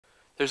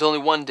There's only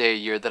one day a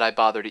year that I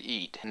bother to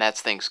eat, and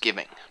that's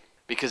Thanksgiving.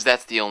 Because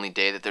that's the only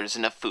day that there's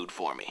enough food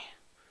for me.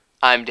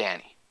 I'm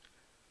Danny,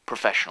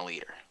 professional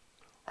eater.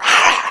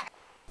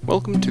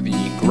 Welcome to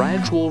the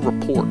Gradual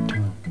Report,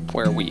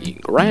 where we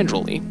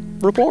gradually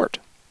report.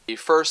 The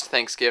first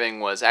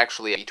Thanksgiving was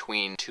actually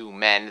between two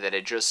men that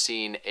had just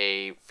seen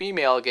a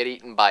female get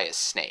eaten by a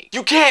snake.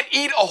 You can't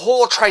eat a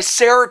whole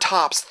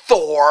triceratops,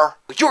 Thor!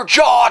 Your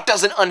jaw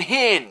doesn't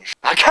unhinge!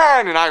 I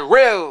can and I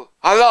will!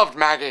 I loved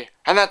Maggie,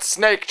 and that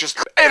snake just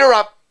ate her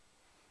up!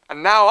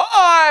 And now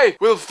I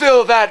will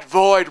fill that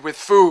void with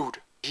food!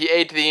 He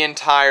ate the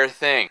entire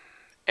thing.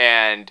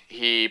 And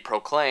he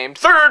proclaimed,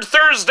 "Third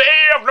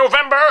Thursday of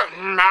November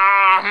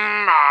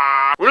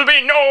will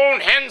be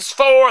known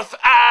henceforth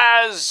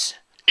as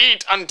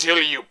Eat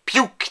Until You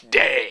Puke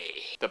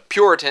Day." The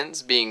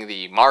Puritans, being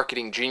the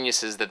marketing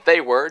geniuses that they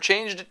were,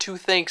 changed it to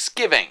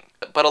Thanksgiving.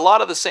 But a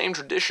lot of the same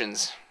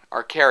traditions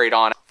are carried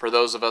on. For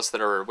those of us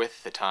that are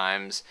with the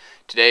times,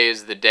 today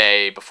is the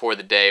day before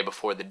the day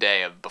before the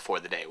day of before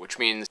the day, which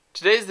means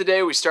today's the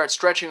day we start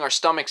stretching our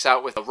stomachs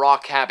out with a raw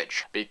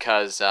cabbage,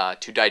 because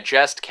to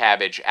digest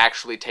cabbage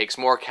actually takes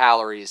more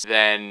calories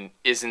than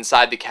is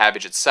inside the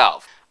cabbage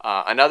itself.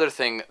 Another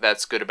thing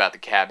that's good about the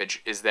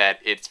cabbage is that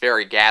it's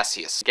very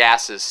gaseous.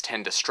 Gases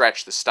tend to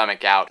stretch the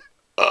stomach out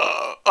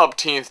up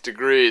 10th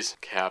degrees.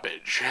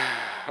 Cabbage.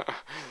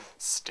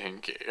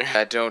 Stinky.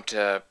 I don't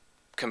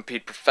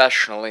compete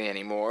professionally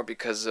anymore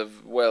because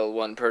of, well,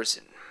 one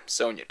person,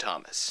 Sonia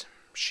Thomas.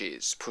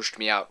 She's pushed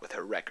me out with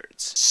her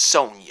records.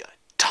 Sonia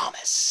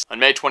Thomas. On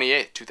May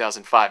 28th,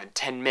 2005, in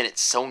 10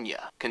 minutes,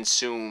 Sonia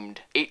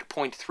consumed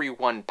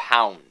 8.31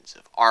 pounds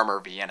of Armour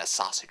Vienna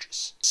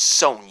sausages.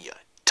 Sonia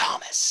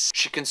Thomas.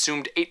 She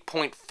consumed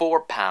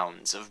 8.4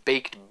 pounds of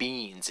baked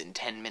beans in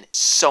 10 minutes.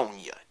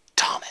 Sonia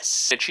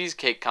Thomas. In a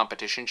cheesecake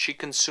competition, she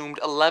consumed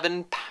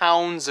 11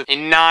 pounds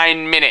in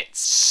 9 minutes.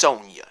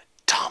 Sonia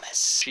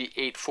Thomas. She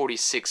ate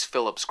 46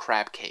 Phillips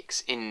crab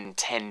cakes in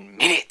 10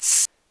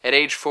 minutes. At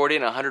age 40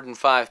 and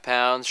 105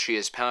 pounds, she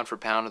is pound for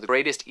pound the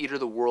greatest eater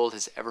the world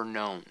has ever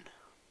known.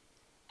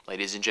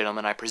 Ladies and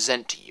gentlemen, I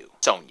present to you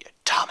Sonia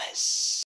Thomas.